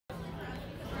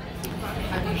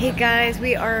Hey guys,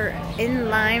 we are in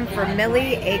line for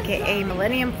Millie, aka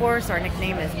Millennium Force. Our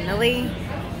nickname is Millie.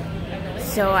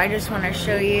 So I just want to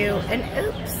show you, and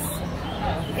oops,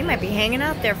 they might be hanging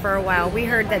out there for a while. We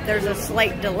heard that there's a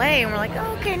slight delay and we're like,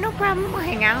 oh, okay, no problem, we'll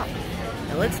hang out.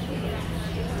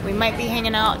 We might be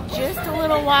hanging out just a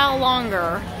little while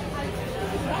longer.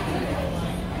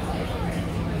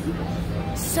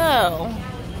 So,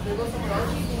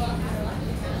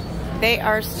 they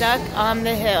are stuck on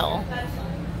the hill.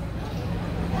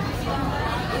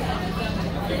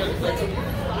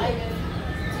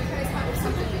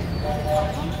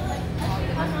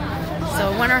 So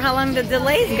I wonder how long the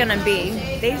delay is gonna be.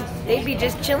 They'd be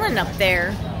just chilling up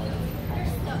there.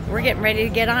 We're getting ready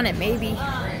to get on it, maybe.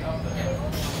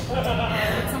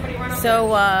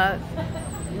 So,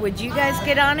 would you guys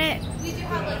get on it?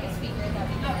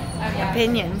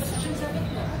 Opinions.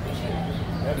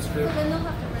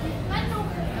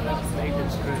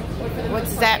 What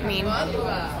does that mean?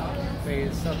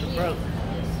 Something broke.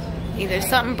 Either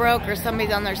something broke or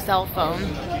somebody's on their cell phone.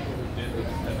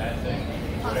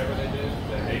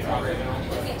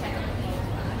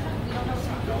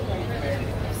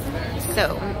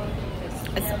 So,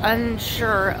 it's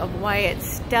unsure of why it's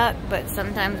stuck, but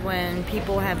sometimes when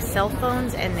people have cell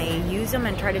phones and they use them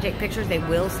and try to take pictures, they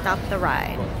will stop the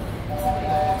ride.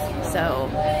 So,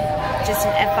 just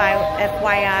an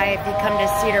FYI, if you come to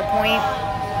Cedar Point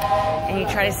and you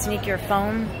try to sneak your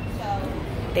phone,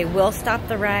 they will stop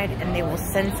the ride and they will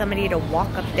send somebody to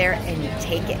walk up there and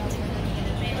take it.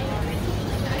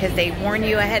 Because they warn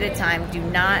you ahead of time, do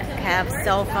not have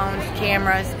cell phones,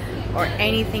 cameras, or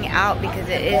anything out because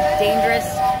it is dangerous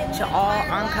to all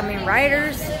oncoming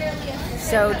riders.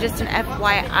 So just an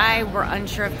FYI, we're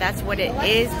unsure if that's what it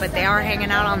is, but they are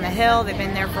hanging out on the hill. They've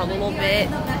been there for a little bit.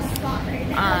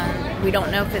 We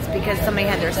don't know if it's because somebody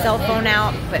had their cell phone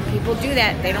out, but people do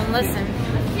that. They don't listen.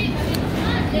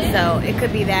 So it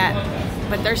could be that,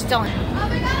 but they're still.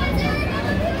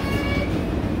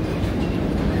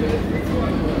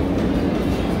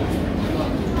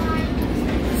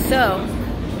 So,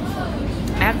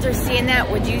 after seeing that,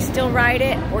 would you still ride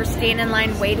it or stand in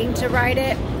line waiting to ride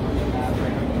it?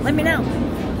 Let me know.